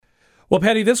Well,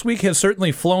 Patty, this week has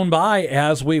certainly flown by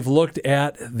as we've looked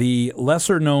at the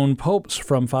lesser-known popes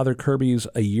from Father Kirby's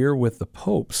A Year with the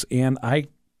Popes. And I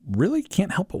really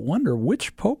can't help but wonder,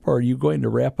 which pope are you going to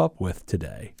wrap up with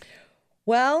today?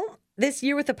 Well, this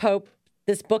Year with the Pope,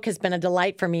 this book has been a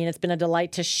delight for me, and it's been a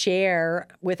delight to share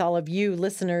with all of you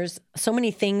listeners so many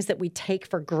things that we take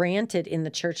for granted in the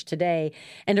church today,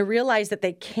 and to realize that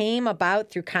they came about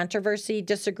through controversy,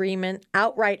 disagreement,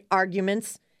 outright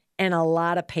arguments, and a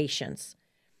lot of patience.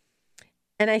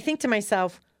 And I think to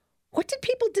myself, what did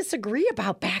people disagree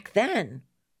about back then?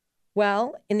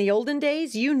 Well, in the olden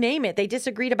days, you name it, they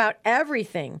disagreed about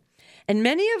everything. And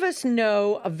many of us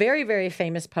know a very, very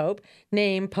famous pope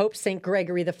named Pope St.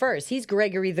 Gregory I. He's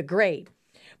Gregory the Great.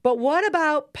 But what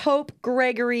about Pope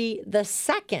Gregory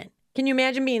II? Can you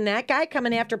imagine being that guy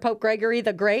coming after Pope Gregory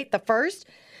the Great, the first?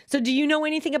 So do you know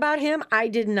anything about him? I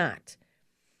did not.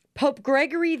 Pope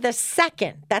Gregory II,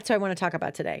 that's what I want to talk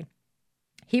about today.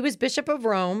 He was Bishop of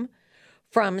Rome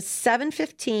from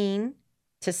 715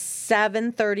 to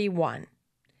 731.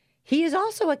 He is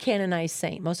also a canonized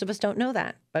saint. Most of us don't know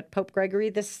that, but Pope Gregory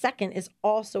II is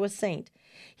also a saint.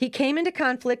 He came into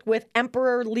conflict with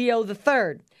Emperor Leo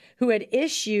III, who had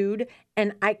issued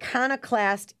an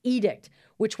iconoclast edict,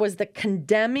 which was the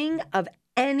condemning of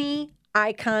any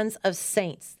icons of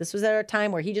saints. This was at a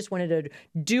time where he just wanted to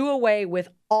do away with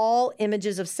all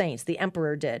images of saints. The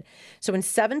emperor did. So in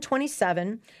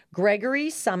 727, Gregory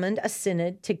summoned a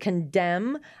synod to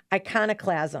condemn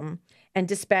iconoclasm and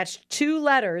dispatched 2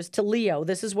 letters to Leo.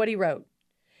 This is what he wrote.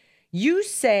 You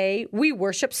say we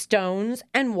worship stones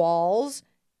and walls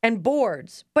and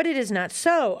boards, but it is not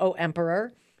so, O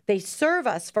emperor. They serve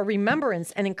us for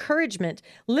remembrance and encouragement,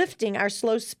 lifting our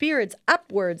slow spirits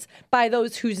upwards by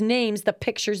those whose names the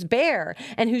pictures bear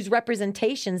and whose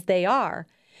representations they are.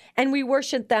 And we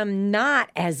worship them not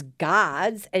as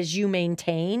gods, as you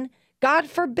maintain. God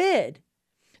forbid.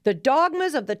 The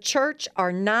dogmas of the church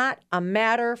are not a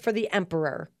matter for the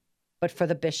emperor, but for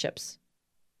the bishops.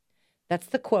 That's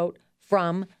the quote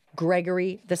from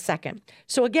Gregory II.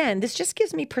 So again, this just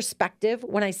gives me perspective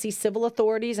when I see civil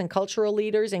authorities and cultural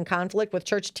leaders in conflict with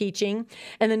church teaching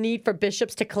and the need for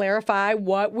bishops to clarify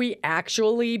what we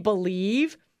actually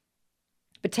believe.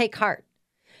 But take heart,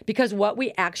 because what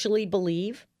we actually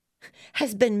believe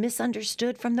has been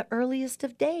misunderstood from the earliest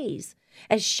of days,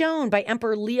 as shown by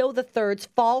Emperor Leo III's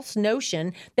false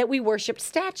notion that we worship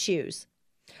statues.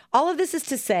 All of this is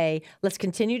to say, let's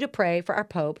continue to pray for our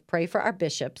Pope, pray for our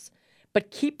bishops, but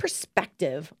keep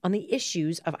perspective on the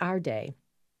issues of our day.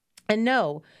 And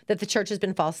know that the church has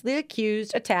been falsely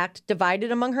accused, attacked,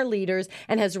 divided among her leaders,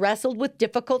 and has wrestled with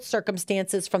difficult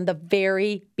circumstances from the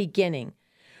very beginning.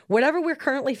 Whatever we're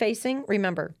currently facing,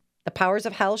 remember, the powers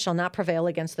of hell shall not prevail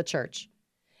against the church.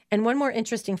 And one more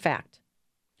interesting fact.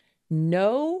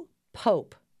 No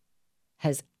pope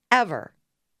has ever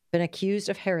been accused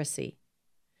of heresy.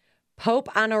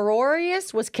 Pope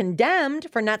Honorius was condemned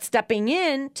for not stepping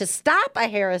in to stop a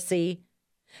heresy,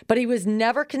 but he was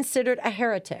never considered a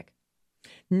heretic,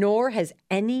 nor has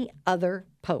any other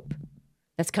pope.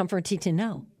 That's comforting to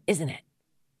know, isn't it?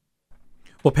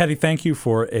 Well, Patty, thank you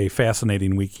for a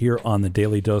fascinating week here on the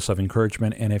Daily Dose of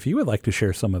Encouragement. And if you would like to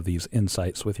share some of these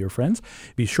insights with your friends,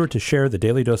 be sure to share the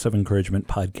Daily Dose of Encouragement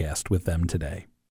podcast with them today.